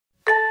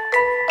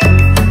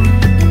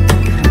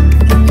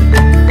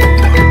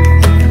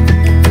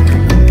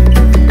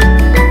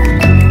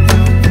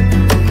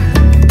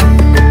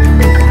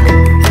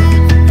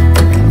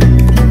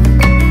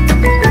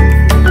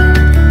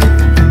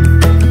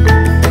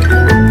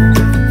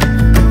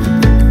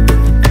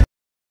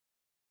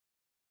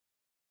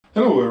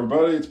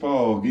everybody, it's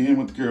Paul again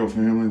with the Carroll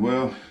family.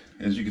 Well,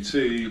 as you can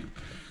see,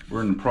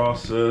 we're in the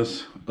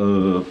process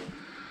of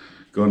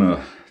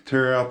gonna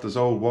tear out this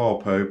old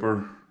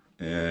wallpaper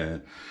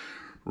and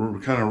we're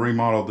kind of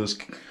remodel this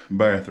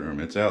bathroom.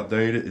 It's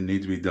outdated and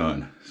needs to be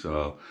done.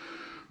 So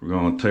we're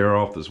gonna tear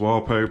off this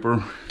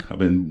wallpaper. I've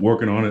been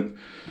working on it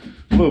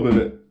a little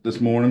bit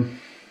this morning,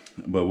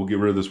 but we'll get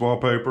rid of this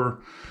wallpaper,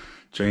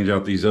 change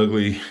out these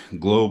ugly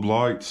globe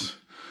lights,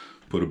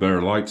 put a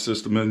better light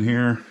system in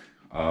here.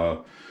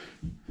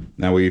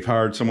 Now we've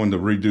hired someone to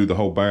redo the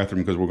whole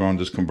bathroom because we're going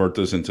to just convert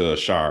this into a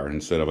shower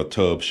instead of a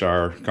tub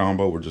shower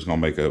combo. We're just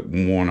going to make a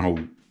one whole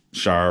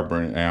shower,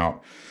 bring it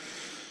out.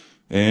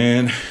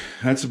 And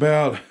that's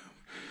about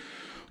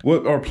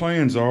what our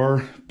plans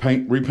are.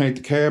 Repaint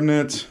the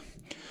cabinets,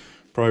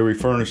 probably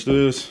refurnish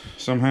this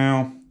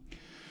somehow,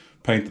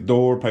 paint the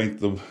door, paint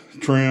the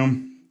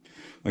trim,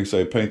 like I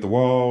say, paint the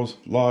walls,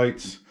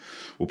 lights.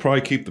 We'll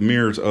probably keep the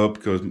mirrors up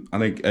because I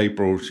think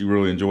April, she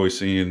really enjoys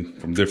seeing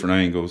from different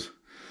angles.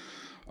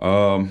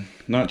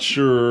 Not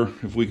sure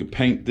if we could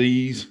paint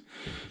these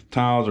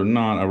tiles or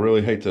not. I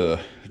really hate to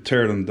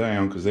tear them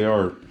down because they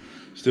are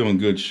still in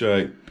good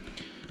shape.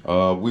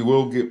 We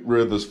will get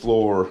rid of this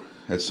floor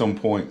at some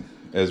point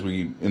as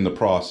we in the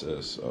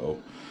process. So,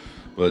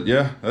 but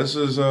yeah, this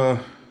is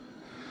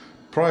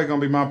probably gonna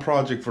be my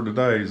project for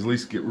today, is at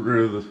least get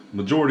rid of the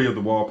majority of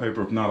the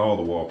wallpaper, if not all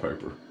the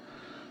wallpaper.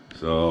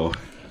 So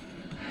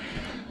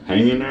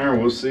hang in there,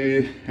 we'll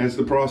see as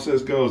the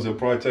process goes. It'll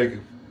probably take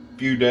a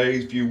few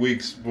days, few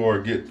weeks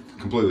before I get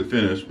completely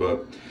finished,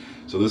 but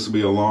so this will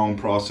be a long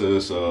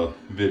process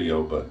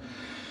video, but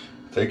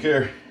take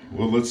care.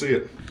 Well, let's see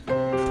it.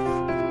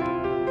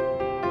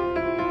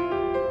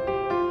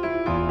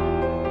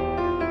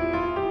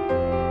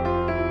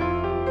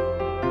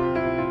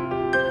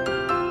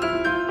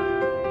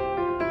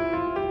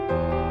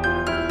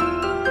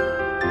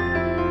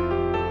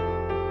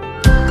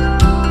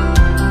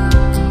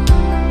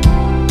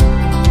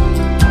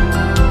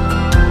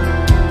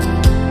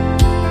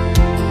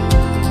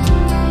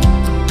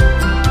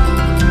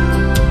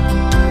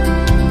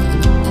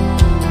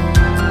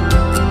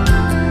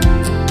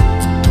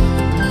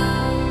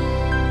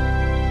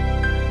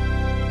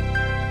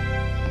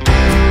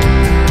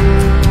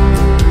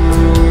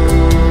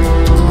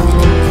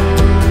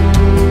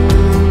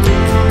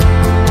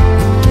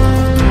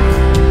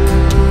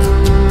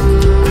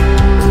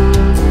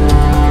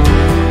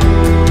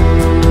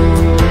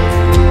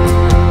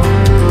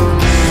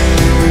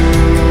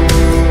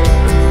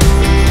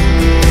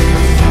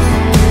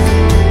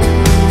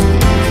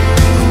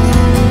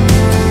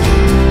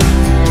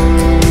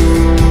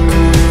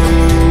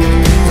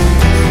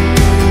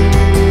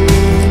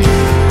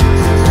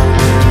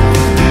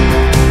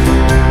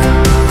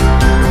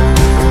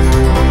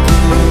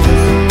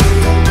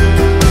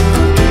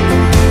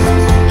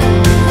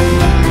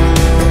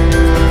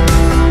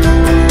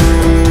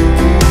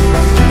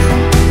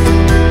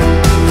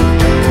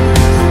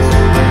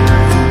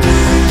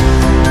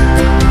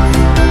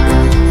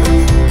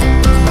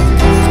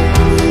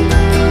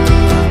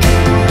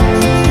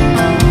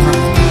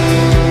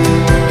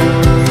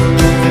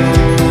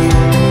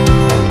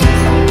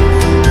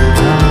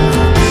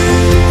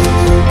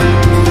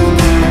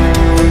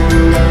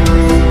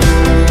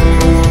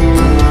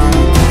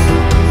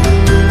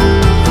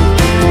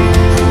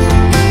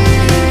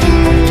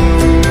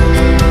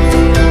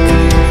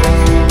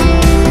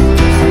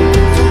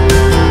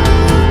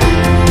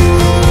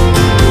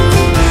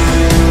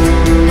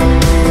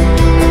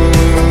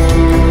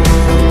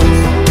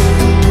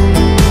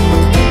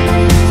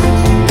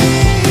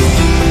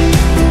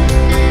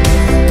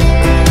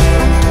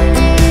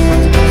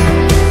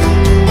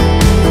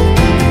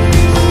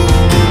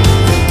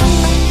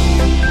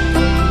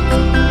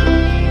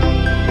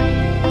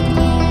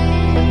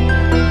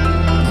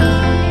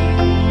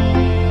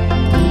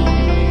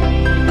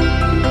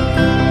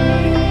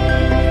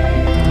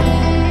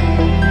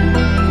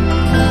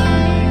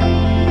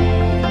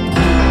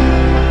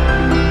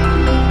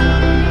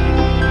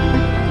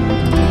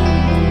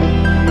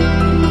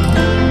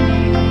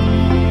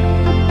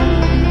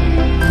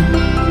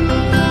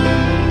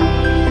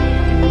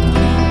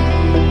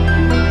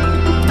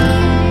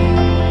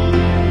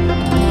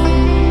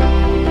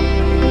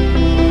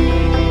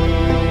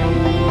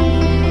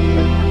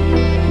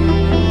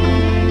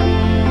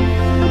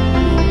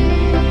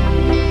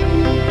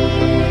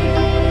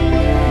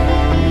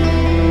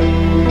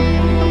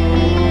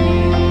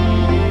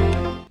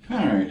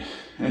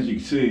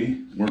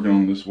 See, working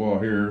on this wall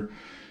here,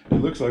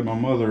 it looks like my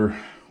mother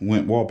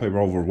went wallpaper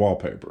over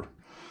wallpaper.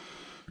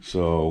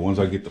 So once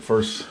I get the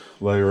first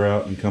layer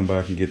out and come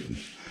back and get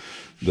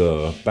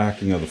the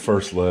backing of the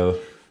first layer,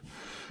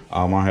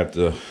 I might have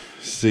to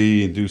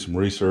see and do some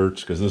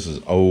research because this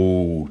is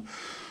old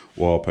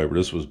wallpaper.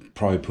 This was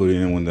probably put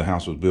in when the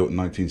house was built in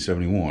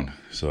 1971.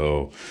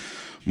 So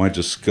might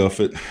just scuff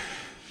it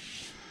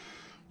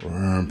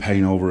or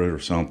paint over it or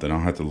something. I'll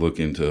have to look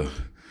into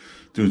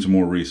doing some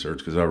more research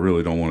because I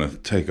really don't want to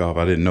take off.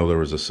 I didn't know there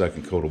was a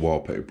second coat of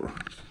wallpaper.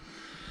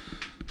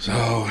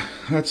 So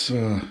that's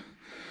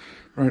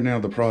right now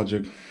the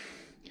project.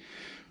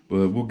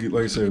 But we'll get,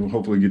 like I said, we'll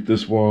hopefully get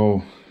this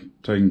wall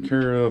taken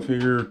care of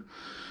here.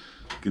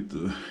 Get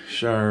the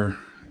shower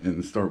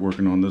and start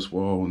working on this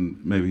wall,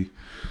 and maybe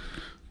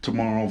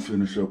tomorrow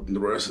finish up the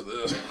rest of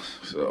this.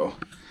 So,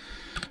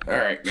 all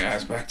right,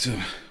 guys, back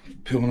to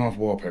peeling off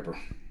wallpaper.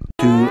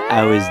 2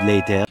 hours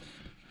later.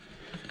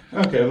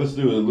 Okay, let's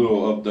do a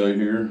little update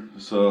here.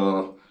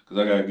 So, because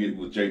I gotta get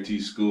with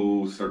JT's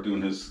school, start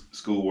doing his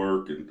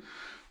schoolwork, and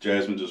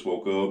Jasmine just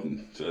woke up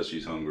and says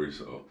she's hungry.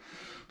 So,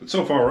 but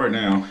so far right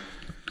now,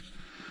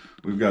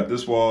 we've got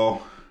this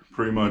wall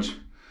pretty much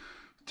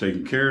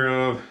taken care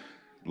of.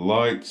 The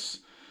lights,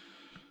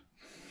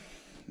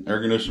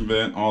 air conditioning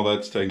vent, all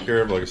that's taken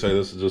care of. Like I say,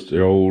 this is just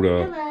the old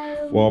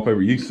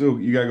wallpaper.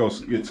 You gotta go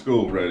get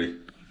school ready.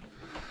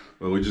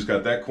 But we just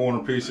got that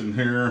corner piece in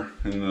here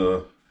in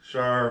the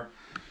shower,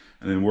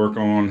 and then work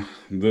on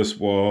this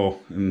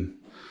wall in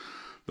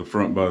the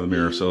front by the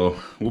mirror. So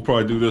we'll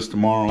probably do this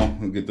tomorrow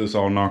and get this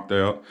all knocked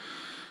out,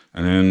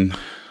 and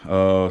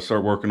then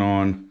start working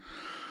on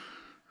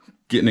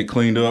getting it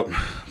cleaned up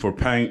for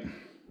paint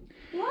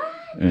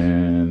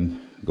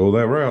and go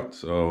that route.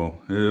 So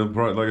it'll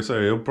probably, like I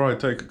say, it'll probably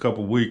take a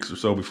couple weeks or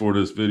so before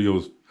this video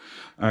is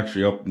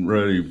actually up and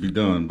ready to be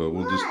done, but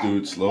we'll just do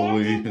it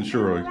slowly and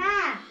surely.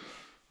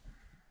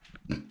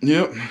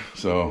 Yep.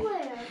 So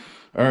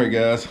all right,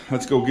 guys,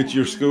 let's go get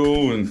your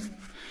school, and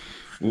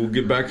we'll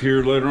get back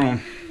here later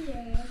on.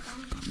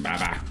 Bye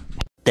bye.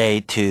 Day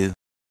 2.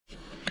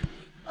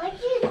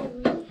 What you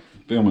doing?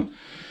 Filming.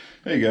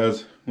 Hey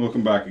guys,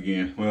 welcome back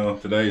again. Well,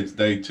 today it's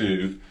day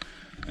 2,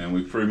 and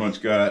we pretty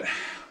much got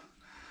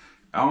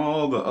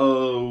all the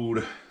old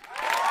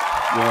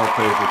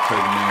wallpaper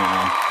taken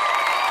down.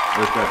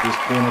 We've got this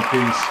corner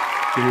piece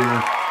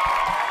here,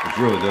 which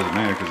really doesn't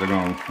matter because they're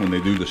going, when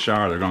they do the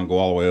shower, they're going to go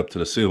all the way up to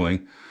the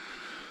ceiling.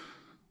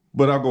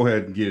 But I'll go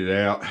ahead and get it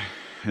out.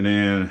 And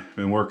then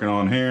been working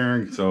on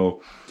here,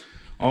 so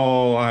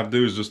all I have to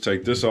do is just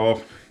take this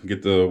off,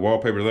 get the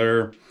wallpaper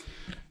there,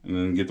 and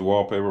then get the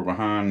wallpaper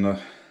behind the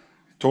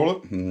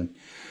toilet, and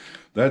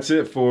that's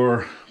it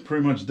for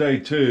pretty much day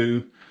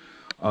 2.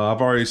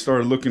 I've already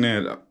started looking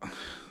at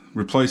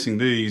replacing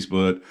these,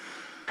 but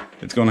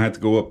it's gonna have to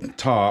go up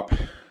top.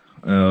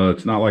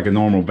 It's not like a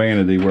normal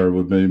vanity where it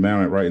would be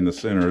mounted right in the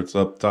center. It's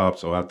up top,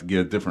 so I have to get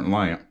a different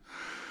lamp,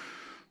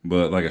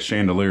 but like a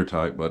chandelier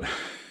type, but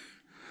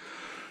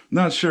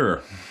not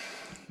sure.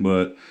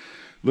 But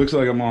looks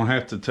like I'm gonna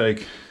have to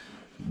take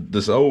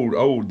this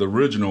the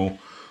original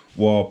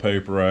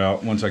wallpaper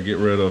out once I get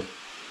rid of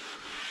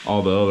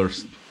all the other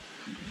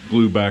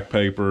glue back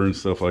paper and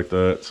stuff like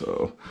that.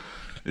 So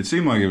it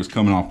seemed like it was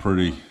coming off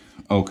pretty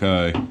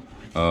okay.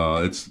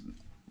 It's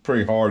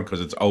pretty hard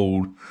because it's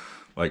old,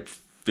 like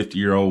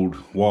 50-year-old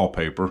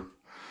wallpaper.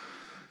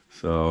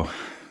 So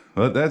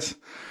but that's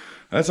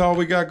all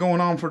we got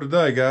going on for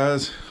today,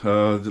 guys.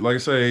 Like I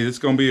say, it's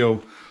gonna be a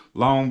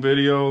long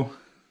video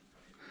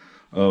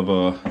of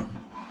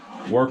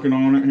working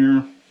on it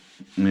here,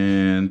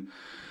 and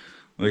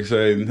like I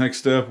say, the next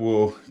step,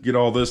 we'll get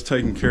all this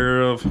taken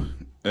care of, and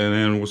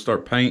then we'll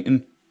start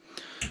painting.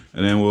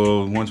 And then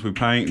once we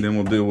paint, then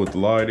we'll deal with the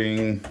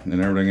lighting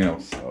and everything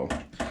else. So,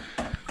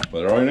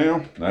 but right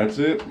now, that's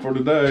it for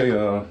today.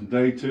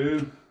 Day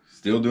 2,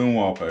 still doing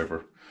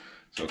wallpaper.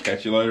 So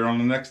catch you later on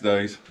the next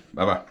days.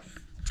 Bye-bye.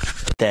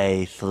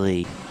 Day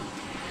 3.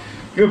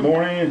 Good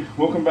morning,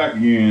 welcome back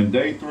again.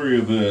 Day 3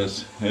 of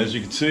this. As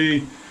you can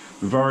see,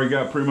 we've already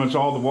got pretty much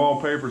all the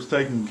wallpapers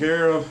taken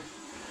care of.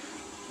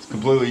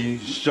 Completely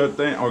shut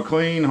down or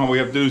clean. All we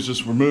have to do is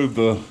just remove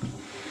the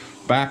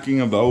backing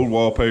of the old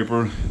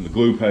wallpaper, the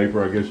glue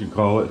paper, I guess you'd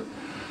call it.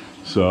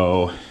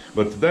 So,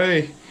 but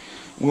today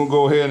we'll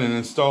go ahead and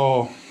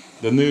install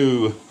the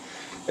new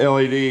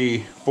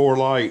LED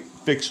 4-light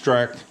fixed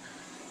track,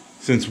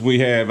 since we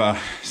have a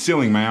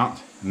ceiling mount,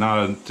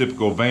 not a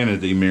typical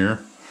vanity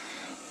mirror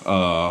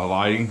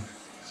lighting.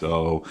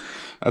 So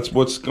that's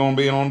what's going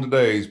to be on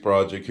today's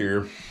project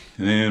here.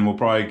 And then we'll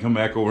probably come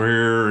back over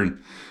here,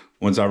 and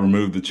once I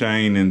remove the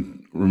chain,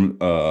 and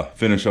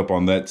finish up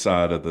on that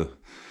side of the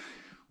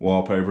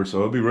wallpaper, so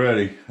it'll be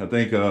ready. I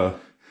think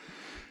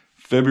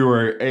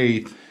February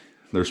 8th,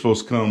 they're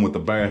supposed to come with the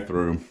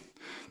bathroom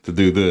to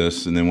do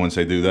this, and then once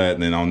they do that,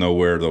 then I'll know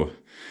where the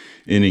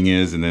ending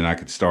is, and then I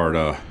could start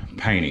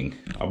painting.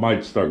 I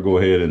might go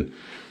ahead and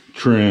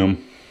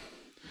trim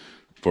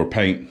for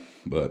paint,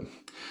 but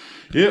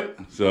yep.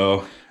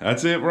 So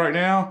that's it right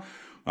now.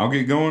 I'll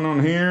get going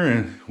on here,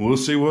 and we'll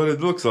see what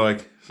it looks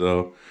like.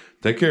 So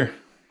take care.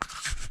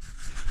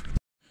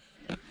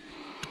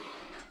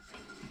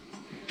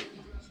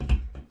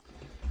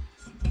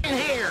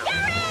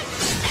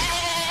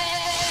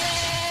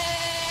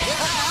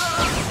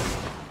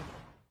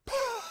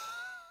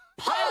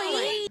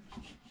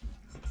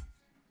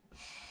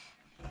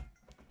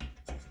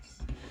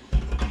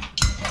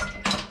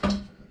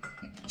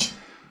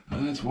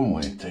 That's one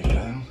way to take it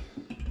out.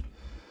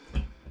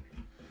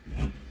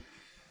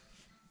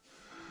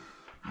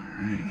 All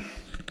right,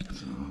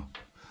 so,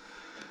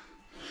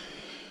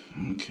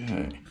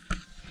 okay.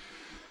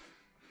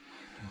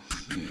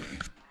 Let's see.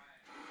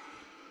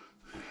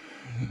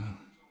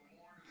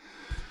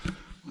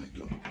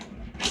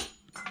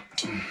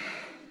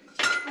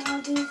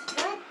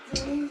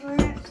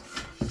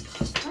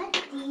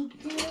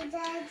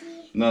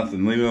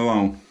 Nothing, leave it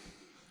alone.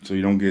 So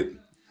you don't get...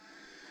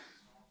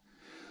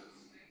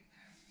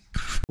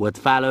 What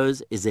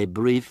follows is a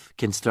brief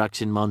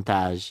construction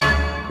montage.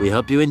 We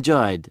hope you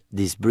enjoyed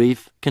this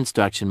brief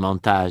construction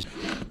montage.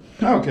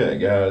 Okay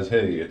guys,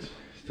 hey, it's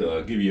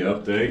to give you an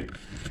update.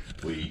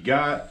 We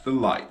got the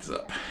lights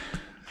up.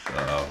 So, it's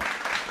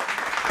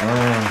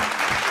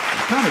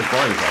not as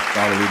bright as I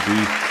thought it would be.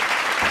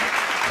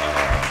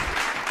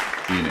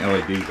 Being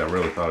LEDs, I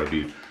really thought it'd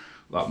be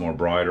a lot more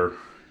brighter.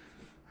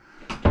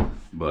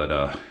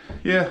 But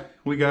yeah,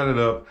 we got it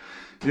up.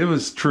 It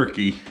was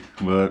tricky,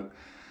 but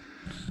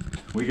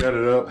we got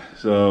it up.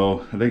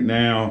 So I think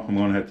now I'm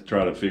gonna have to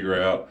try to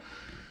figure out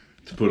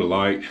to put a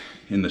light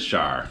in the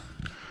shower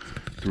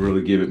to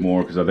really give it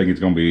more, because I think it's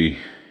gonna be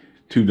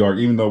too dark.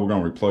 Even though we're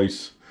gonna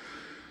replace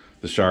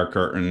the shower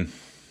curtain,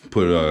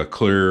 put a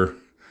clear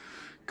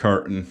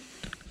curtain,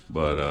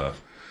 but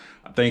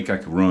I think I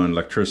could run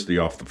electricity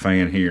off the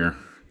fan here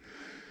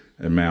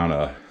and mount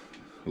a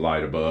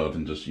light above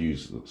and just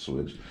use the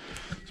switch.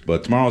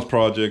 But tomorrow's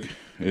project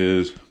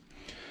is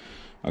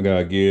I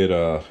gotta get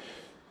a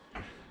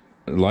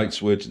light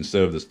switch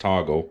instead of this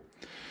toggle.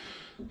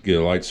 Get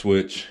a light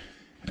switch,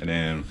 and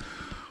then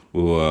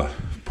we'll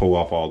pull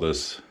off all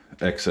this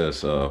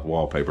excess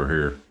wallpaper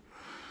here.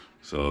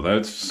 So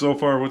that's so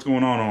far what's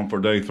going on for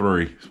day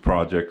 3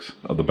 projects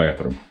of the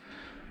bathroom.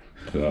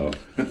 So,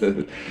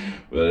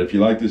 but if you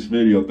like this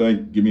video,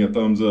 give me a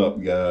thumbs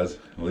up, guys.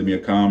 Leave me a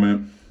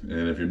comment,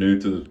 and if you're new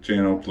to the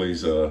channel,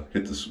 please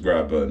hit the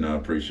subscribe button. I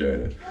appreciate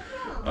it.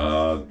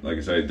 Like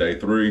I say, day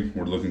 3,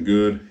 we're looking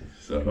good.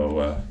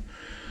 So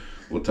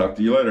we'll talk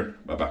to you later.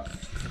 Bye bye.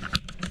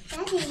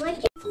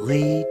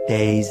 3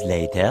 days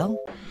later.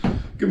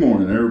 Good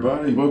morning,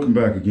 everybody. Welcome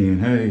back again.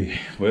 Hey,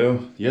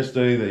 well,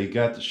 yesterday they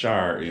got the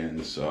shower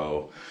in,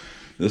 so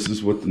this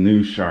is what the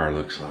new shower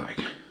looks like.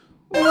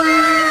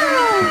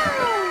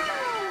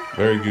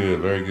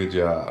 Very good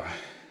job.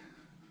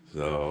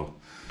 So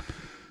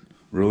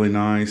really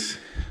nice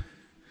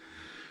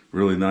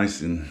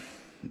and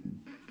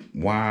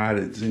wide,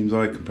 it seems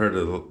like, compared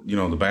to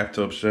the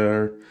bathtub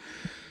shower.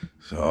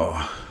 So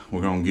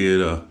we're gonna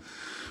get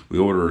we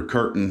ordered a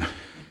curtain,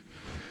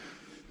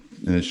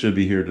 and it should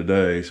be here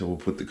today. So we'll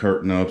put the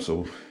curtain up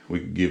so we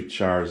can give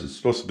showers. It's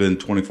supposed to be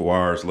 24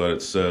 hours, let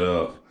it set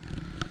up,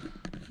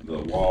 the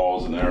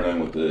walls and everything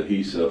with the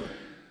adhesive.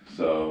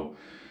 So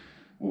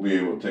we'll be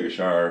able to take a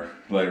shower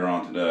later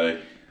on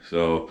today.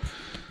 So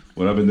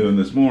what I've been doing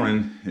this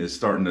morning is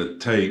starting to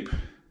tape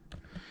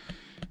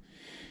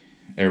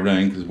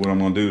everything, because what I'm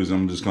gonna do is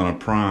I'm just gonna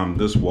prime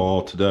this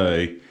wall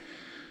today,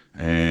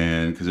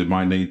 and because it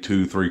might need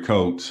 2-3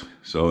 coats.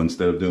 So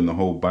instead of doing the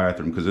whole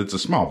bathroom, because it's a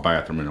small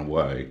bathroom in a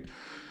way,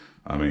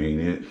 I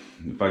mean,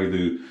 if I could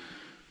do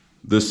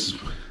this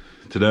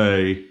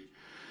today,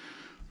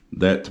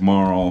 that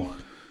tomorrow,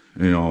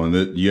 and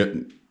that yet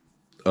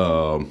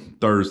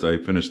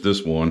Thursday finish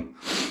this one,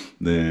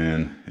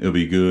 then it'll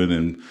be good.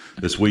 And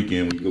this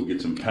weekend we can go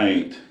get some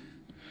paint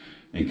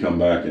and come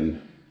back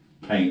and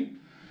paint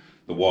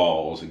the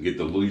walls and get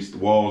at least the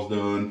walls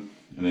done.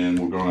 And then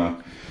we're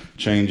gonna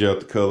change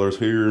out the colors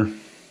here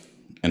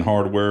and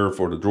hardware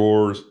for the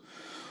drawers.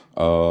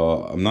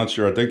 I'm not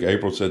sure. I think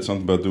April said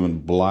something about doing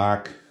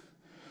black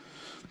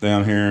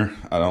down here.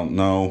 I don't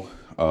know.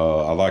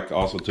 I like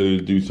also to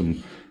do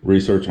some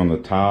research on the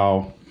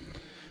tile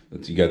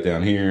that you got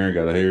down here,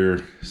 got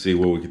here, see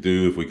what we could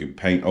do, if we could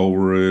paint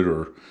over it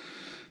or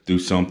do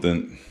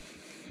something,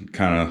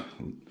 kind of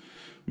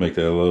make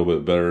that a little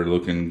bit better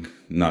looking,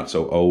 not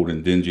so old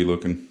and dingy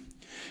looking.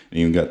 And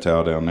even got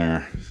tile down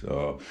there.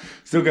 So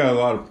still got a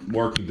lot of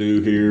work to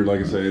do here. Like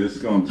I say, this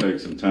is gonna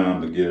take some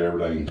time to get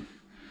everything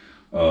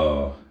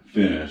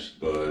finished,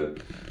 but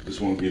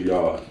just want to give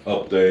y'all an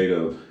update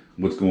of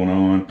what's going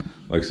on.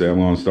 Like I say, I'm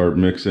gonna start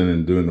mixing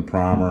and doing the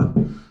primer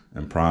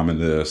and priming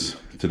this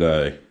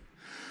today.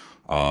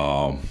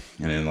 And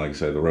then, like I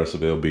say, the rest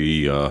of it will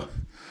be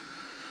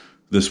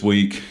this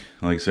week.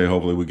 Like I say,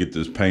 hopefully we get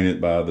this painted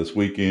by this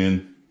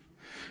weekend,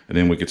 and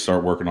then we could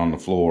start working on the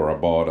floor. I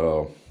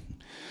bought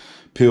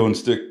peel and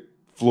stick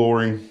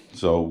flooring,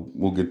 so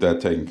we'll get that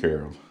taken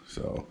care of.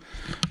 So,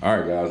 all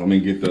right, guys, let me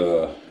get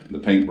the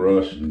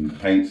paintbrush and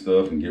paint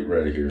stuff and get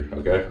ready here,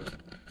 okay?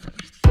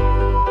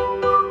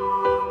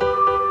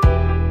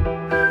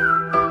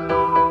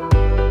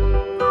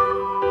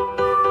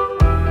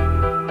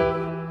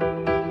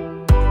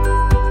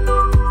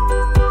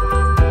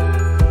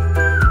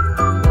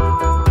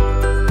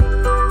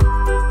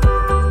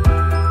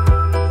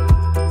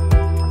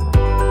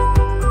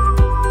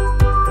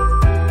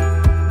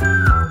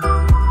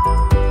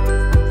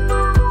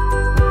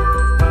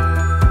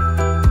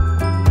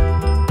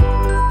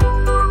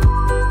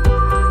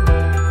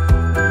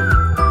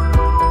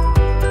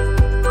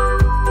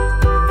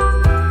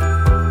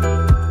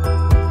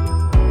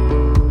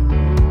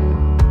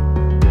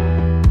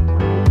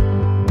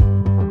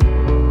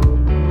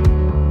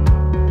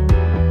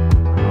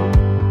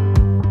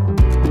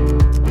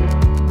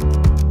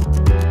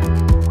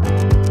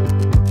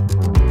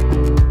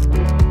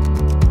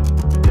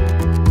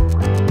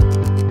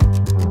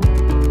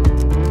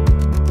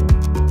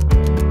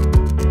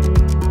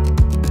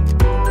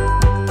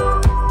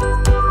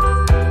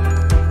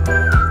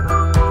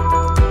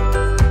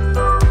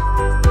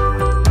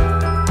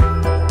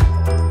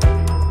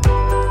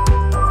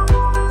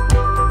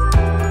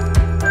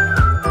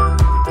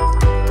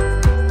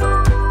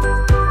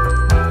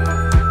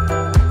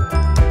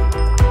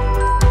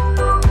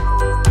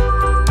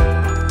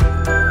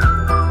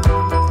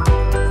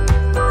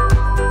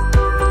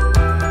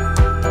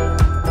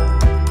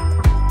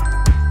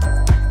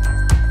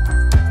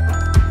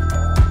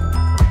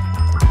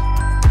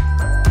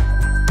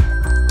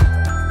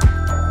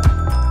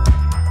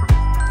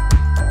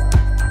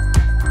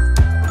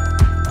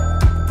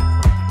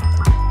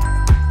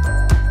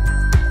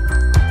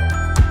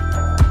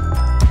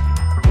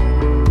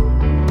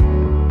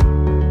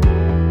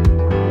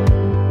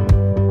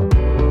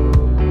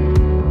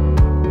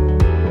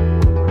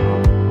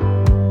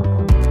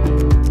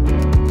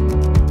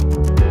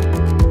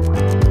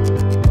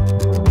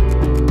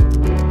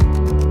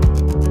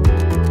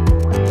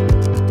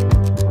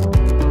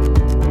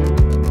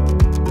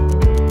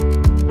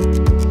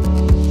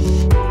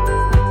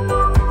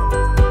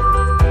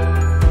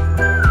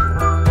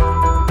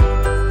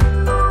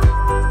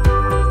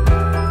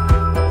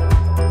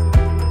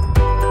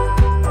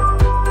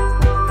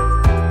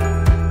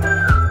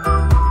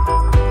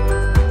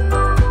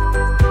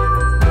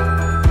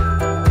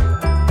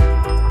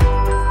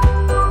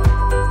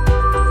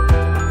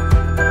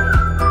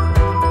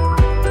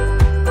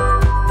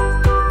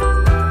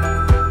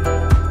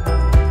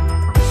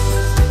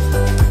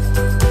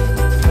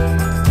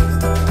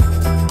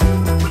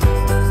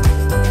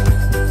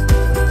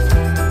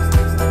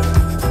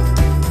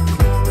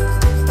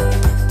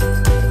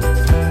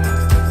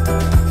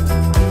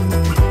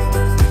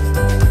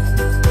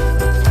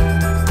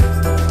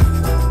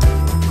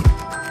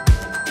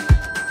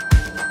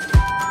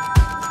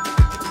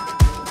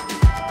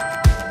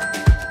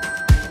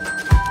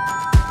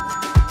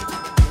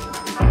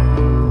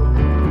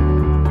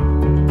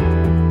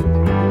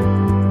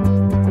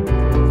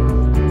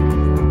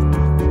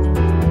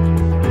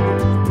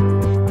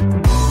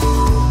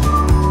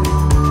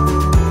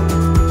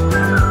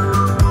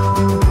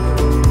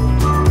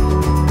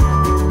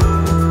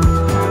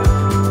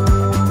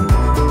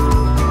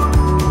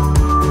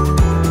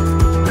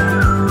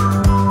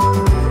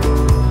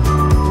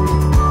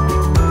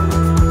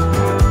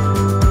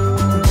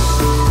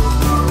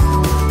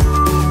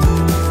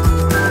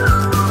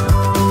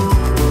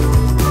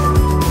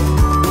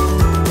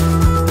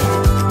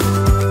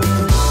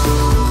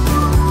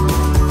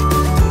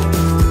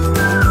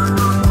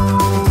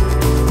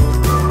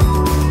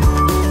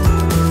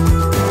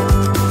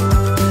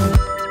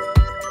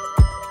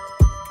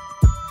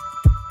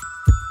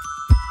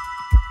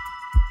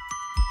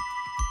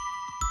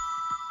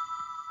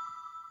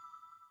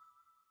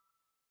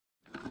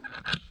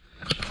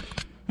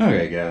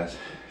 Okay, guys.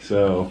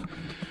 So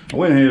I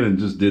went ahead and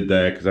just did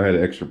that because I had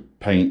extra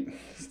paint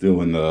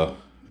still in the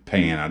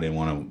pan. I didn't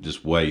want to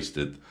just waste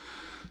it.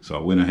 So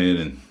I went ahead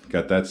and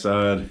got that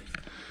side.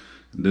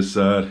 This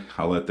side,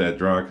 I'll let that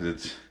dry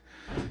because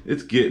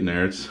it's getting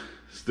there. It's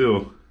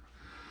still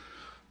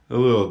a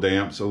little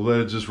damp, so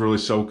let it just really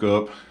soak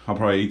up. I'll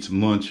probably eat some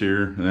lunch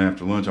here, and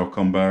after lunch I'll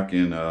come back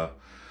and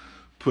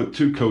put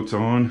 2 coats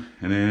on,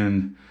 and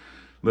then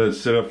let it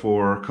sit up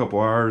for a couple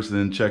hours,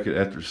 then check it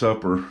after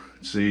supper,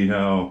 see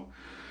how,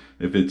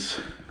 if it's,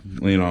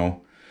 you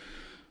know,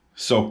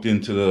 soaked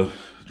into the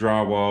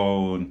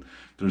drywall and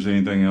if there's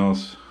anything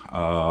else.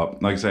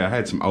 Like I say, I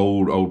had some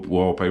old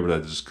wallpaper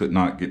that just could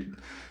not get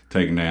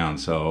taken down,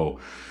 so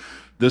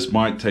this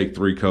might take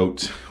 3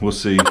 coats. We'll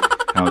see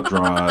how it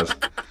dries,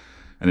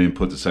 and then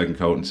put the second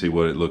coat and see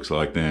what it looks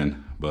like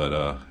then.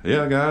 But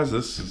yeah, guys,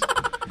 this is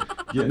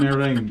getting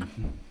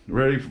everything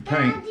ready for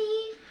paint.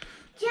 Daddy,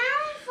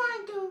 Jasmine's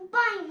trying to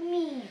bite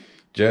me.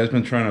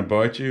 Jasmine trying to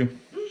bite you?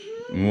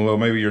 Well,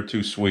 maybe you're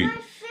too sweet.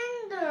 My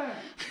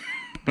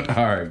finger.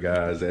 Alright,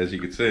 guys, as you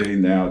can see,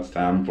 now it's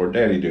time for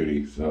daddy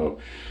duty. So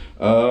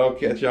I'll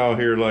catch y'all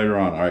here later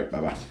on. Alright,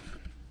 bye-bye.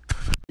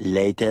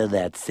 Later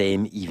that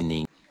same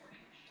evening.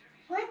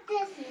 What's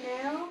this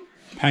now?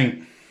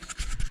 Paint.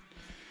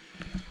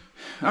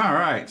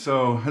 Alright,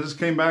 so I just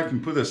came back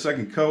and put a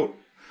second coat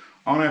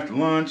on after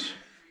lunch.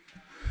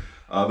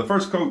 The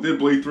first coat did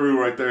bleed through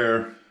right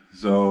there,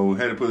 so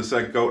had to put a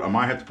second coat. I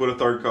might have to put a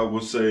third coat,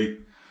 we'll see.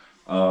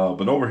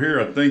 But over here,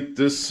 I think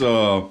this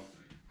side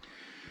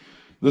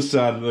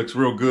looks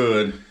real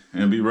good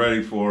and be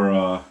ready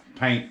for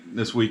paint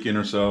this weekend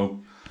or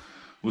so.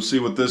 We'll see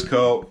what this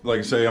coat, like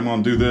I say, I'm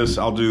gonna do this.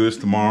 I'll do this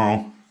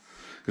tomorrow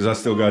because I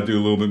still gotta do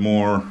a little bit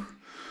more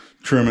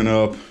trimming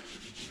up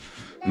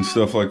and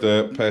stuff like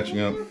that, patching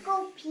up.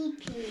 Go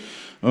pee-pee.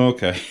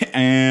 Okay,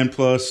 and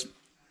plus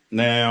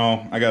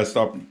now I gotta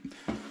stop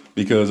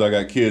because I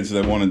got kids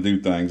that want to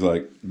do things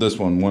like this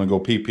one, want to go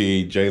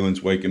pee-pee,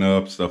 Jalen's waking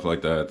up, stuff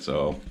like that.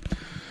 So,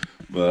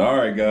 but all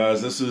right,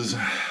 guys, this is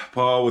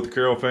Paul with the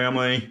Carroll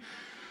family,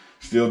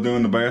 still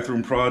doing the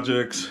bathroom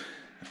projects,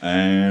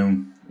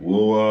 and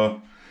we'll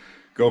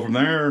go from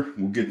there.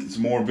 We'll get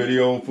some more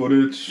video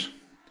footage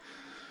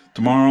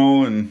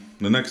tomorrow and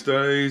the next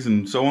days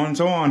and so on and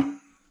so on.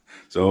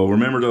 So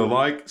remember to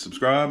like,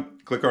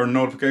 subscribe, click our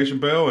notification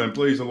bell, and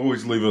please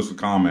always leave us a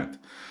comment.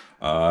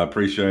 I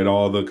appreciate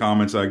all the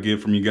comments I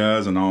get from you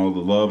guys and all the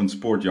love and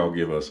support y'all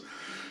give us.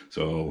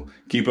 So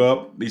keep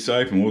up, be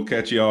safe, and we'll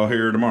catch y'all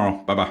here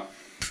tomorrow. Bye-bye.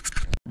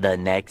 The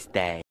next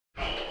day.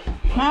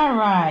 All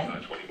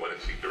right.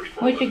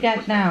 What you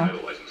got now?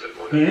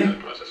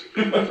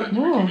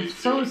 Ooh,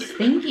 so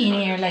stinky in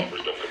here. Like,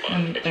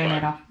 let me turn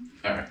it off.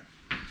 All right.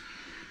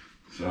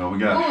 So we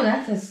got. Oh,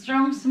 that's a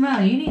strong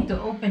smell. You need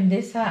to open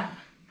this up.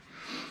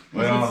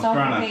 Well, I was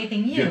trying to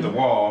get the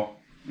wall.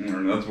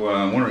 That's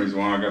why one reason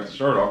why I got the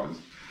shirt off.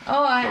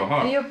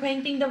 Oh, you're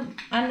painting the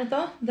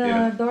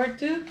Yeah. door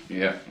too?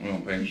 Yeah, we're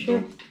gonna paint the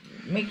door.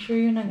 Make sure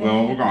you're not.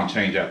 Well, we're gonna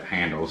change out the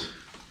handles.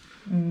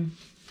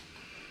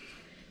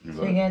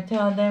 So you gotta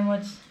tell them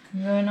what's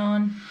going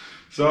on.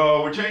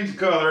 So we changed the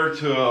color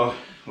to a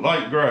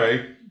light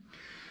gray,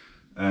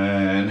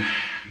 and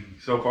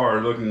so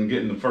far looking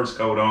getting the first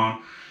coat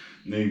on.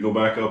 Need to go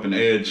back up and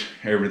edge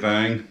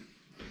everything.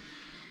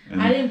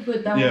 And I didn't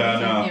put that one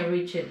because I can't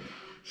reach it.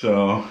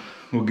 So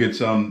we'll get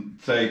some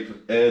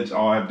tape edge.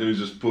 All I have to do is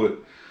just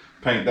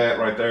paint that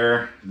right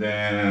there,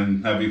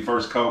 then have your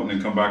first coat, and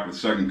then come back with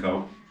the second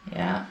coat.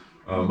 Yeah.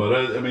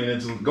 But I mean,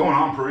 it's going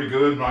on pretty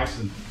good, nice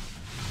and,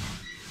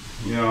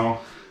 you know,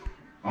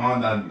 I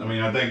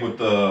mean, I think with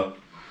the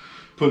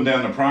putting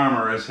down the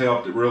primer has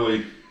helped it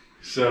really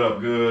set up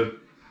good.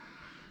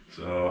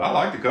 So I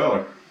like the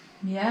color.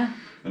 Yeah.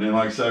 And then,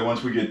 like I say,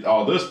 once we get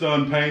all this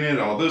done painted,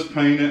 all this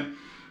painted,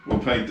 we'll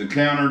paint the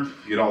counter,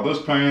 get all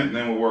this painted, and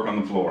then we'll work on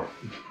the floor.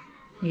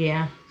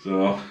 Yeah.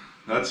 So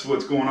that's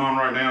what's going on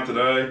right now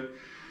today.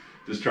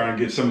 Just trying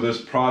to get some of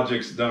this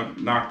projects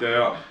knocked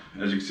out.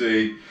 As you can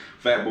see,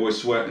 Fat Boy's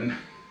sweating.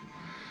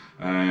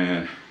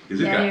 And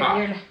because it got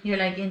hot. You're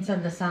like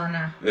inside the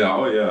sauna. Yeah,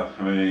 oh yeah.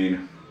 I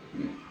mean,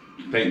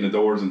 painting the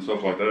doors and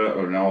stuff like that,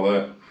 and all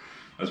that.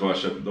 That's why I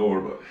shut the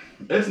door, but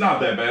it's not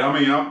that bad. I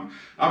mean,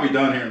 I'll be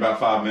done here in about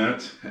 5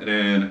 minutes, and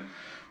then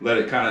let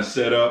it kind of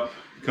set up,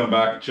 come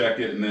back, check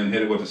it, and then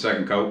hit it with a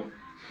second coat.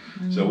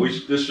 So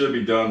this should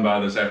be done by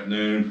this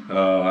afternoon.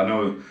 I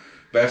know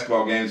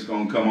basketball game's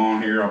going to come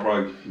on here. I'll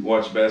probably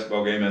watch the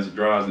basketball game as it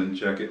dries and then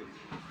check it.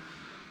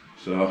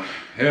 So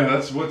yeah,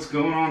 that's what's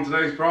going on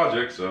today's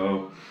project.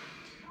 So,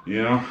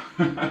 you know.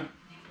 Right.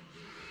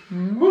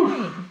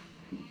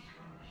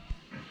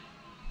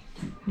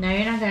 Now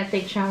you're not gonna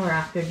take shower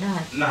after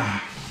that. Nah.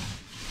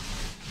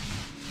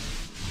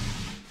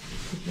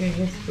 You're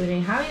just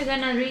putting. How are you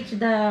gonna reach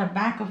the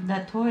back of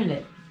the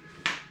toilet?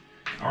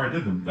 I already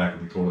did the back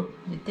of the toilet.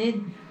 You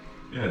did.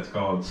 Yeah, it's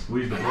called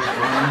squeeze the brush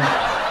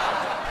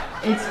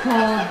button. It's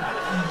called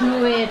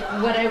do it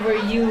whatever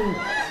you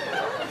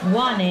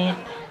want it,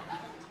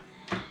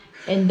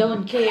 and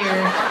don't care if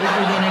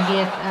you're gonna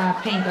get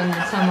paint on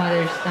some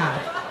other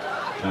stuff.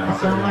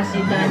 As long as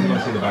you no one's gonna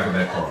done. see the back of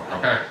that toilet,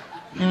 okay?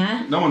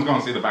 Huh? No one's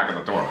gonna see the back of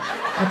the toilet.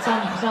 But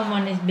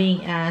someone is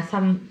being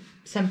some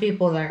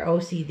people are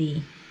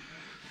OCD.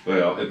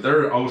 Well, if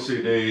they're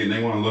OCD and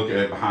they want to look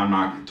at behind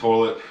my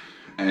toilet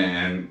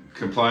and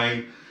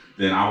complain,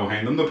 then I will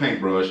hand them the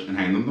paintbrush and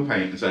hand them the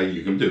paint and say,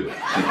 you can do it.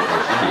 Simple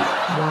OCD.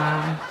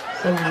 Wow,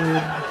 so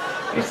rude.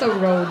 You're so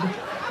rude.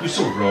 You're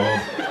so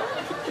rude.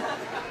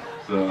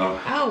 So,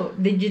 Oh,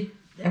 did you?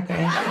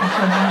 Okay, I'll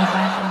show them the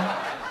bathroom.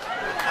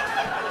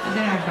 Look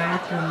at our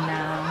bathroom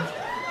now.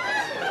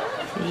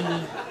 See,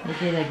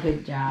 they did a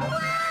good job.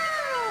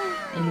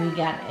 And we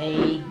got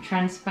a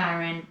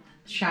transparent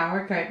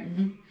shower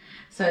curtain.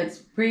 So it's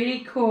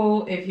pretty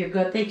cool if you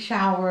go take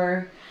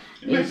shower.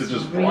 it makes it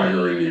just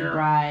brighter in here.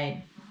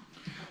 Bright.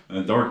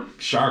 The dark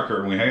shower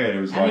curtain we had,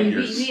 it was like mean,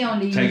 you're we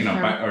only taking use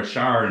a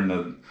shower in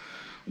the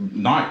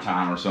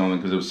nighttime or something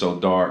because it was so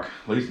dark.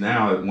 At least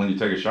now, when you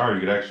take a shower,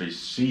 you could actually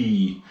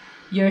see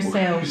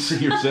yourself.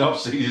 see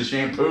yourself, see the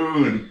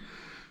shampoo, and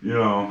you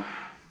know.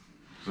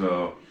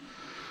 So,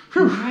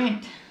 whew.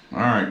 Right. All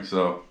right,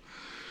 so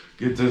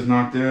get this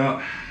knocked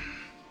out,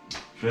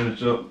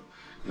 finish up.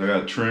 I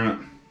gotta trim it.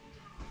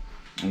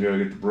 I gotta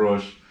get the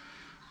brush.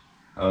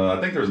 I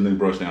think there's a new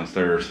brush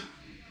downstairs.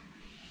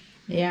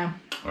 Yeah.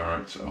 All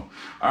right, so,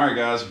 all right,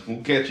 guys,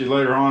 we'll catch you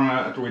later on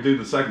after we do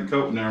the second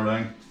coat and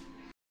everything.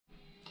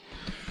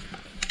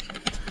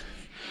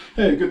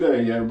 Hey, good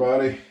day,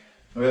 everybody.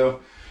 Well,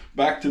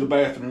 back to the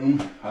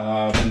bathroom.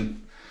 I've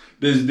been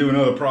busy doing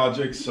other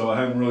projects, so I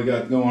haven't really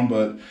got going,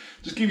 but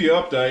just give you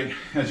an update.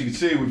 As you can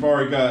see, we've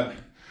already got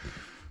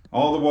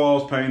all the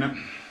walls painted,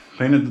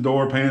 painted the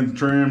door, painted the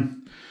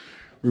trim,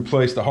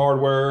 replaced the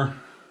hardware.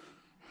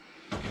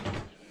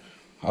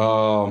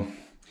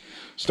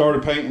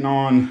 Started painting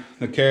on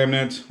the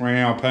cabinets, ran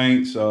out of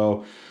paint,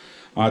 so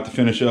I'll have to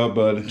finish up,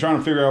 but I'm trying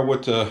to figure out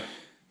what to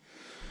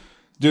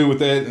do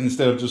with it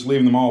instead of just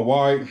leaving them all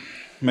white.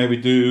 Maybe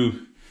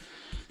do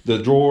the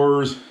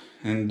drawers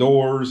and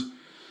doors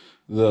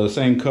the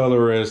same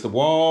color as the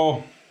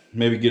wall,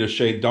 maybe get a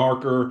shade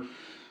darker,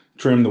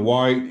 trim the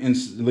white,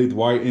 leave the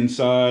white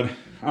inside.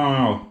 I don't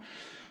know,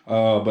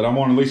 but I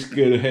want to at least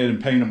get ahead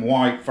and paint them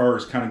white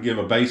first, kind of give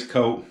a base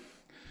coat,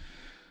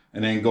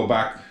 and then go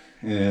back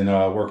and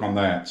work on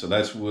that. So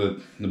that's what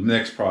the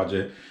next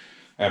project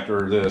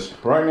after this.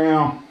 Right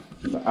now,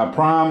 I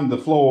primed the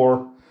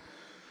floor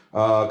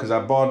because I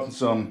bought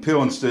some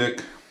peel and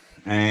stick,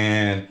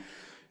 and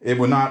it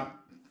would not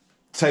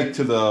take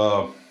to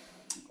the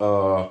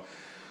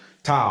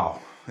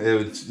tile.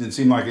 It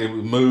seemed like it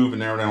would move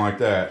and everything like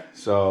that.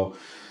 So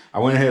I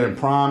went ahead and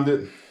primed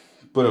it,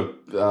 put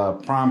a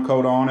prime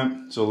coat on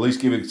it, so at least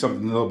give it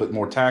something a little bit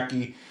more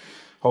tacky.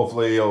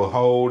 Hopefully it'll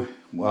hold.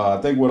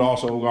 I think what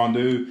also we're gonna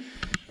do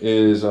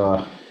is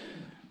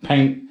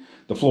paint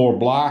the floor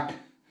black.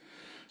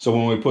 So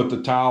when we put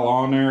the tile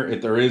on there,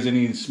 if there is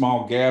any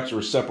small gaps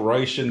or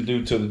separation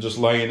due to just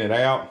laying it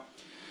out,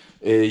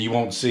 you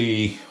won't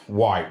see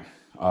white.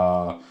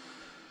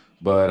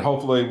 But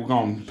hopefully we're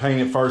gonna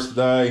paint it first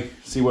today,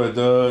 see what it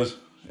does,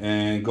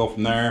 and go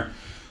from there.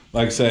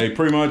 Like I say,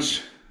 pretty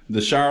much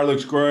the shower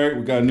looks great.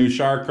 We got a new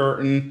shower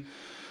curtain.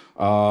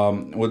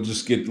 We'll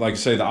just get, like I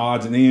say, the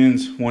odds and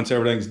ends once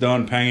everything's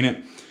done, paint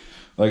it.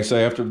 Like I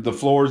say, after the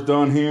floor's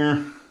done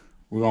here,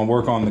 we're gonna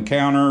work on the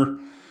counter,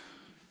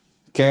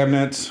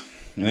 cabinets,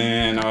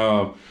 and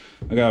I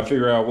gotta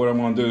figure out what I'm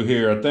gonna do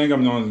here. I think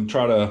I'm gonna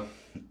try to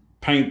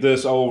paint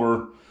this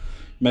over,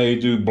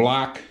 maybe do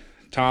black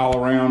tile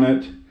around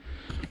it,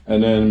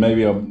 and then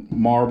maybe a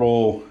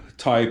marble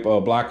type,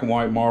 black and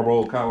white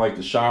marble, kind of like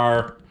the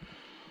shower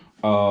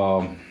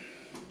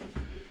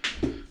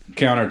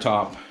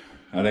countertop.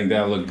 I think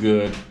that'll look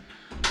good.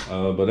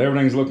 But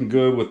everything's looking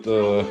good with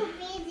the...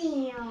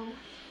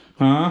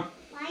 Huh?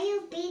 Why are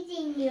you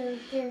beating you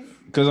this?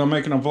 Because I'm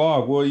making a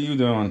vlog. What are you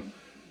doing?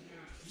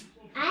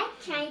 I'm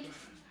trying to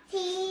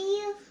see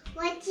you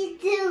what you're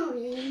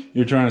doing.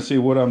 You're trying to see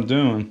what I'm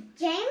doing.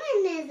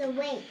 Jalen is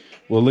awake.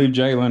 We'll leave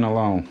Jalen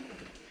alone.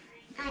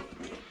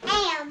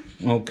 I am.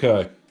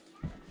 Okay.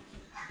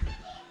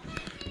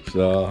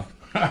 So,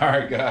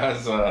 alright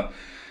guys.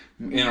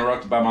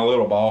 Interrupted by my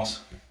little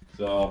boss.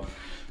 So,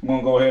 I'm going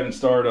to go ahead and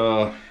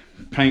start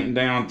painting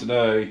down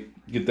today.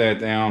 Get that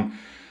down.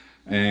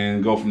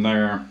 And go from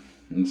there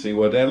and see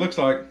what that looks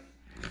like.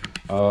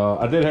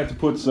 I did have to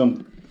put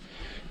some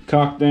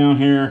caulk down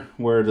here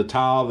where the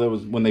tile that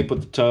was, when they put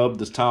the tub,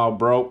 this tile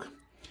broke.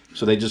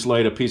 So they just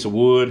laid a piece of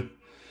wood.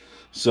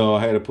 So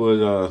I had to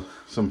put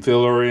some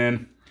filler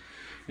in.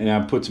 And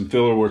I put some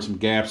filler where some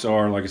gaps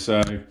are, like I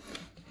say.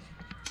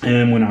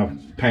 And when I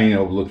paint,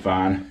 it'll look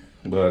fine.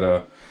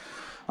 But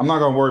I'm not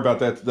going to worry about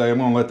that today. I'm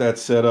going to let that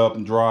set up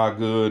and dry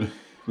good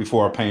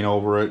before I paint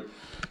over it.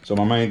 So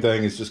my main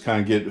thing is just kind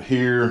of get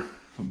here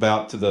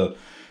about to the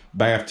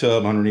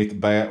bathtub underneath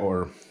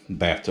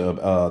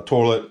the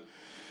toilet,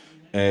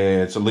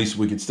 and so at least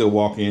we could still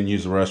walk in,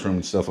 use the restroom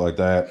and stuff like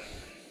that.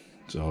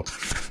 So,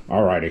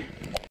 alrighty.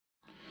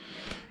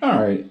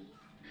 Alright,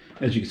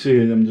 as you can see,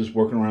 I'm just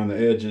working around the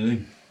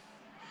edges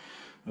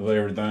of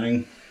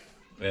everything.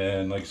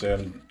 And like I said,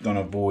 I'm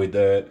gonna avoid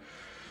that.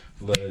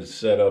 Let it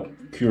set up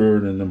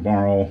cured, and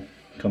tomorrow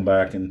come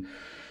back and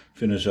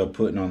finish up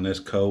putting on this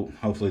coat.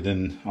 Hopefully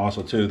then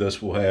also too,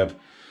 this will have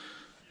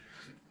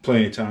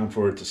plenty of time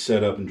for it to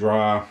set up and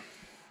dry,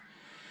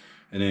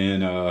 and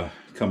then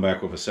come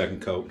back with a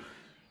second coat.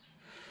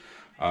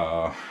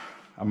 I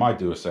might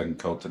do a second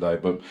coat today,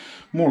 but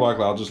more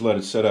likely I'll just let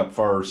it set up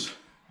first,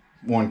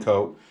 one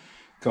coat,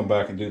 come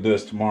back and do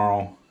this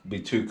tomorrow, be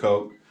 2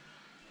 coat,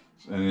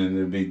 and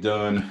it'll be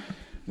done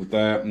with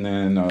that, and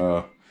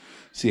then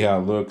see how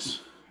it looks,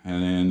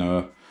 and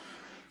then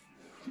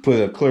put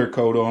a clear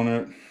coat on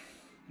it.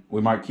 We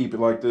might keep it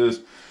like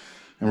this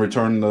and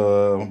return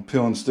the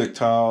peel and stick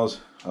tiles.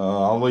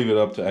 I'll leave it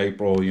up to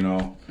April, you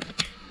know,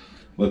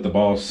 let the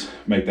boss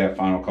make that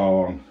final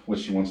call on what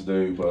she wants to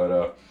do,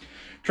 but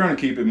trying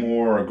to keep it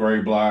more a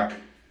gray black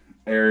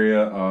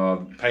area.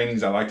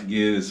 Paintings I like to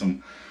get is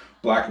some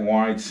black and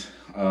whites.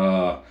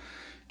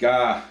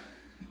 Guy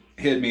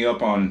hit me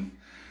up on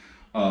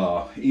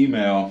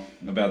email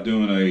about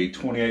doing a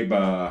 28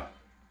 by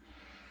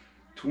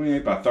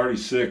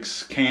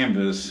 36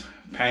 canvas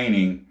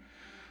painting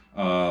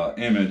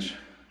image.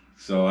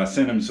 So I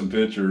sent him some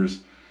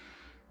pictures,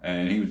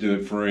 and he would do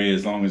it free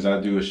as long as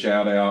I do a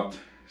shout out.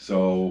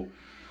 So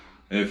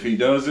if he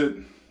does it,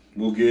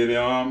 we'll get it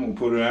on, we'll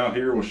put it out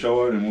here, we'll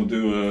show it, and we'll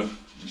do a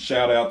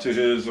shout out to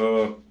his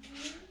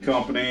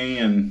company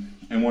and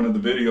one of the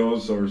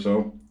videos or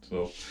so.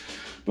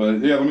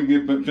 But yeah, let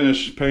me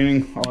finish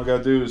painting. All I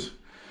gotta do is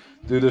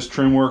do this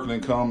trim work and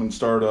then come and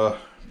start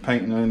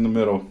painting in the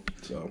middle.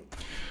 So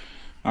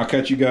I'll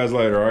catch you guys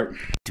later, all right?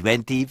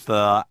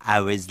 24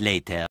 hours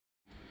later.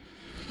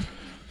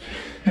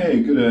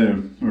 Hey, good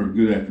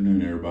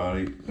afternoon,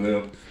 everybody.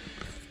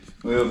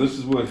 Well, this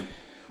is what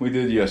we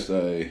did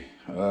yesterday.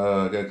 I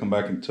gotta come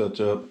back and touch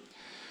up,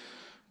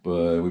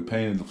 but we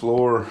painted the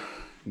floor.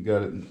 We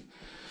got it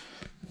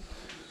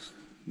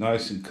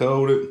nice and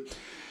coated.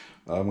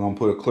 I'm gonna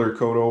put a clear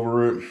coat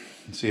over it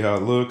and see how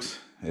it looks.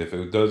 If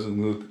it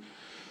doesn't look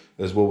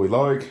as what we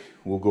like,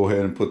 we'll go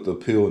ahead and put the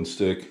peel and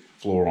stick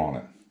floor on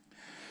it.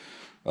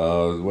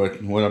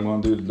 What I'm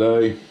gonna do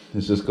today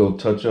is just go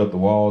touch up the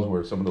walls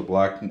where some of the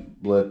black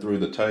bled through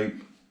the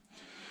tape,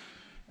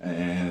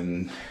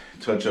 and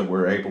touch up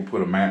where April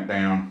put a mat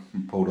down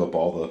and pulled up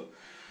all the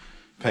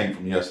paint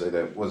from yesterday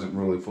that wasn't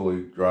really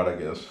fully dried, I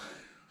guess.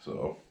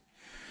 So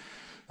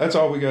that's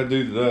all we got to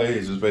do today,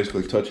 is just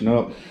basically touching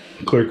up,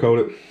 clear coat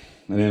it,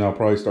 and then I'll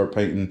probably start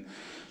painting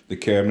the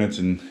cabinets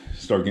and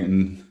start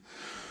getting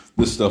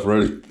this stuff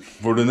ready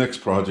for the next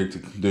project to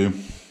do.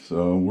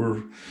 So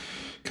we're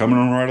coming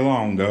on right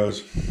along,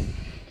 guys.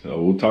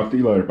 So we'll talk to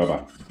you later.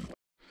 Bye-bye.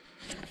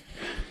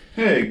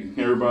 Hey,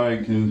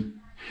 everybody.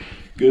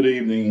 Good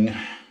evening.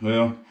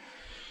 Well,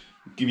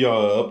 give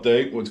y'all an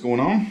update what's going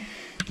on.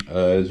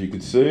 As you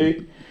can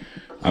see,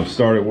 I've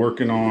started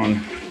working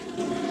on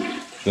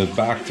the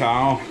back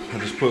tile. I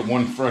just put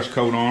one fresh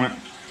coat on it.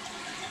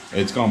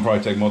 It's gonna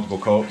probably take multiple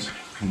coats,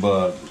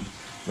 but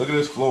look at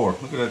this floor.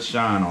 Look at that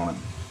shine on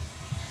it.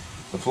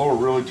 The floor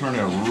really turned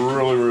out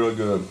really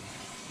good.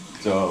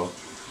 So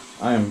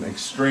I am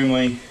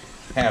extremely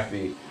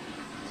happy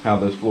how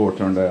this floor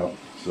turned out.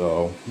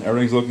 So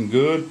everything's looking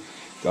good.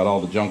 Got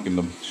all the junk in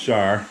the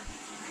shower.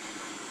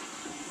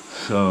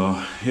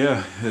 So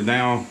yeah,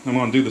 now I'm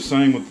gonna do the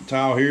same with the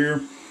tile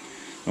here.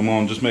 I'm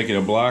gonna just make it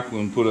a black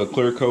and put a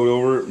clear coat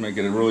over it, make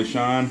it really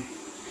shine.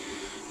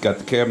 Got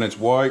the cabinets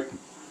white.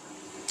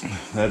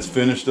 That's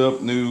finished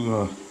up,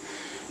 new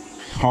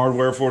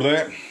hardware for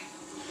that.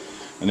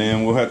 And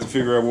then we'll have to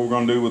figure out what we're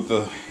gonna do with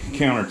the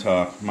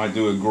countertop. Might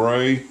do a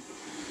gray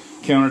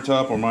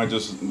countertop or might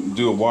just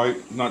do a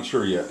white, not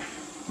sure yet.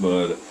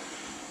 But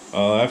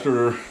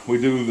after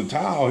we do the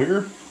tile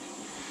here,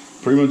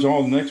 pretty much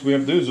all the next we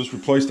have to do is just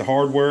replace the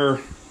hardware,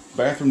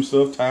 bathroom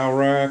stuff, towel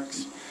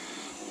racks,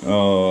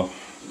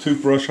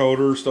 toothbrush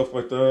holders, stuff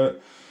like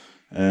that,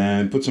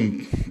 and put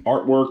some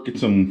artwork, get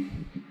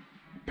some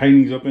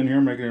paintings up in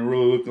here, making it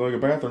really look like a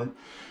bathroom.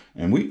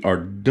 And we are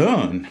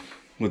done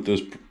with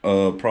this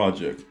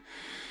project.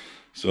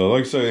 So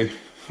like I say,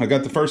 I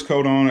got the first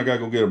coat on. I gotta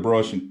go get a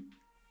brush and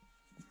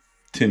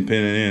tin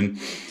pin it in,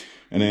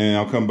 and then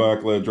I'll come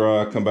back, let it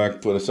dry, come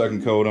back, put a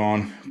second coat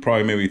on,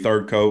 probably maybe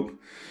third coat.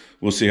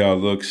 We'll see how it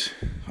looks,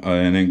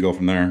 and then go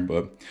from there.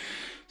 But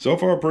so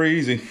far pretty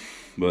easy,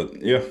 but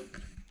yeah.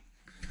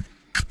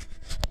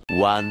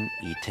 One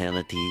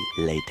eternity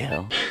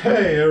later.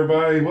 Hey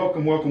everybody,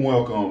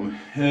 welcome.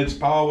 It's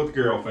Paul with the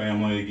Girl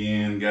Family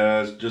again,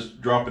 guys.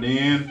 Just dropping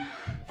in.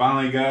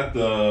 Finally got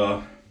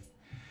the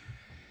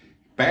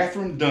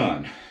bathroom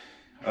done.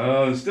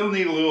 Still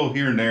need a little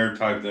here and there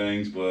type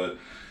things, but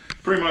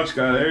pretty much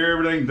got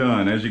everything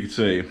done. As you can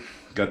see,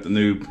 got the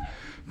new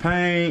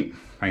paint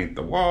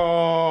the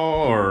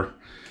wall or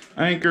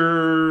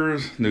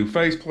anchors, new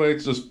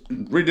faceplates, just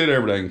redid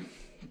everything.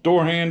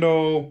 Door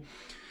handle,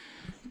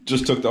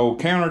 just took the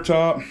old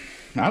countertop.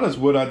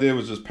 What I did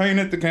was just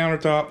painted the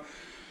countertop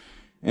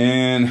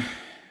and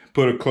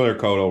put a clear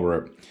coat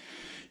over it.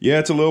 Yeah,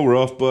 it's a little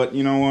rough, but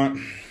you know what?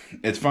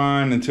 it's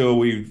fine until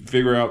we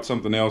figure out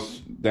something else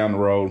down the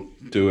road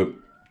to it.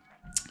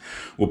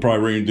 We'll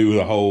probably redo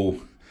the whole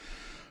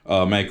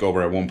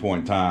makeover at one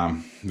point in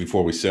time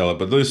before we sell it.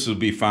 But this will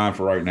be fine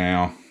for right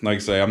now. Like I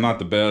say, I'm not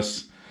the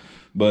best,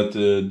 but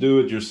to do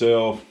it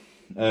yourself,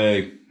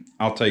 hey,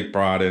 I'll take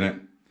pride in it.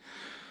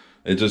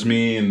 It's just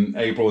me and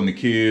April and the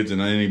kids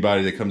and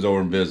anybody that comes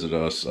over and visit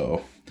us.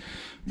 So,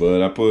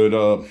 but I put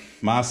up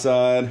my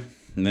side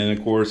and then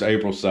of course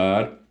April's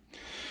side.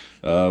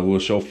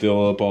 She'll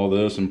fill up all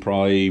this and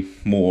probably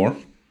more.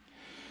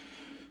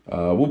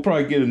 We'll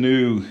probably get a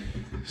new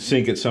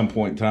sink at some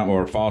point in time,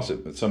 or a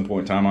faucet at some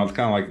point in time. I'd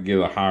kind of like to get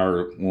a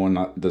higher one,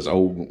 not this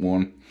old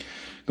one.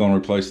 Going to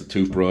replace the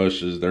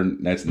toothbrushes.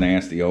 That's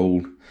nasty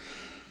old.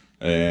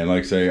 And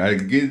like I say, I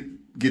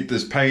get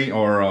this paint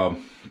or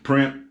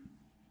print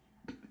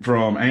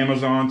from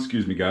Amazon.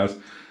 Excuse me, guys.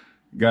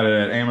 Got it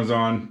at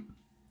Amazon.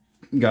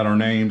 Got our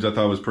names. I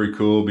thought it was pretty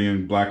cool,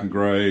 being black and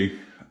gray.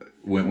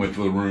 Went with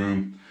the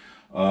room.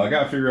 I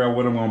got to figure out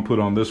what I'm going to put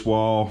on this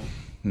wall.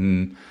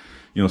 And,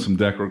 you know, some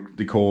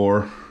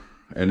decor.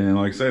 And then,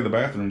 like I say, the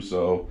bathroom.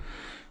 So,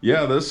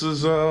 yeah, this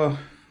is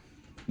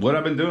what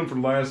I've been doing for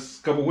the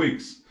last couple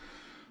weeks.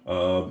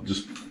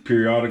 Just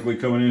periodically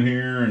coming in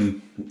here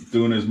and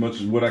doing as much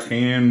as what I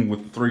can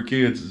with the 3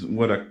 kids.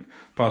 What I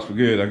possibly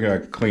get. I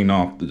got to clean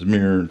off this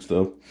mirror and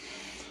stuff.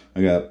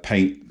 I got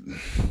paint.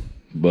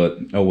 But,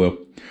 oh well.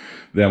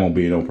 That won't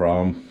be no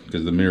problem.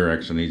 Because the mirror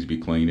actually needs to be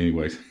cleaned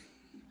anyways.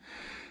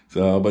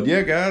 So, but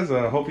yeah, guys.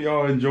 I hope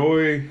y'all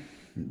enjoy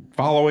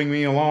following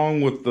me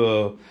along with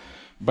the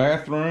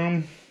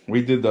bathroom.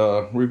 We did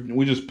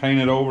we just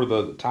painted over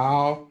the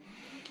tile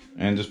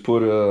and just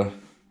put a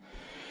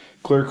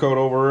clear coat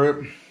over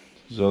it.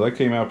 So that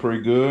came out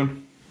pretty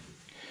good.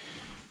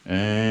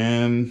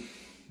 And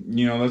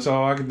you know, that's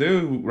all I could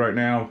do right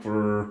now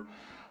for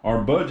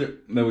our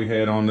budget that we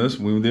had on this.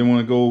 We didn't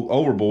want to go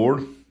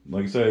overboard.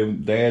 Like I say,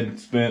 Dad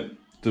spent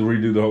to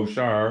redo the whole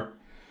shower.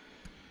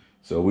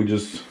 So we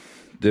just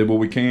did what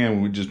we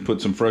can. We just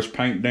put some fresh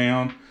paint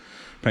down,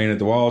 painted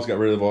the walls, got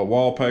rid of the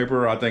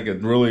wallpaper. I think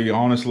it really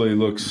honestly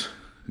looks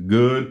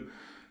good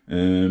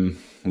and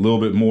a little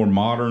bit more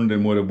modern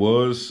than what it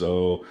was.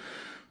 So,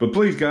 but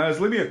please guys,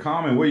 leave me a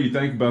comment what you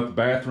think about the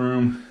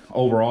bathroom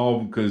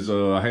overall, because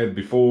I had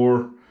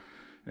before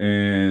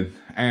and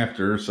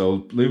after.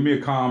 So leave me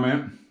a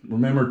comment.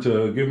 Remember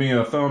to give me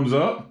a thumbs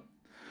up,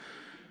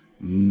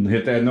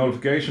 hit that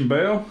notification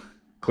bell,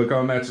 click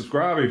on that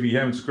subscribe if you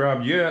haven't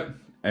subscribed yet.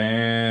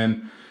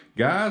 And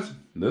guys,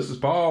 this is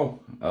Paul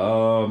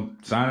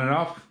signing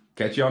off.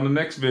 Catch you on the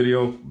next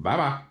video. Bye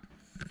bye.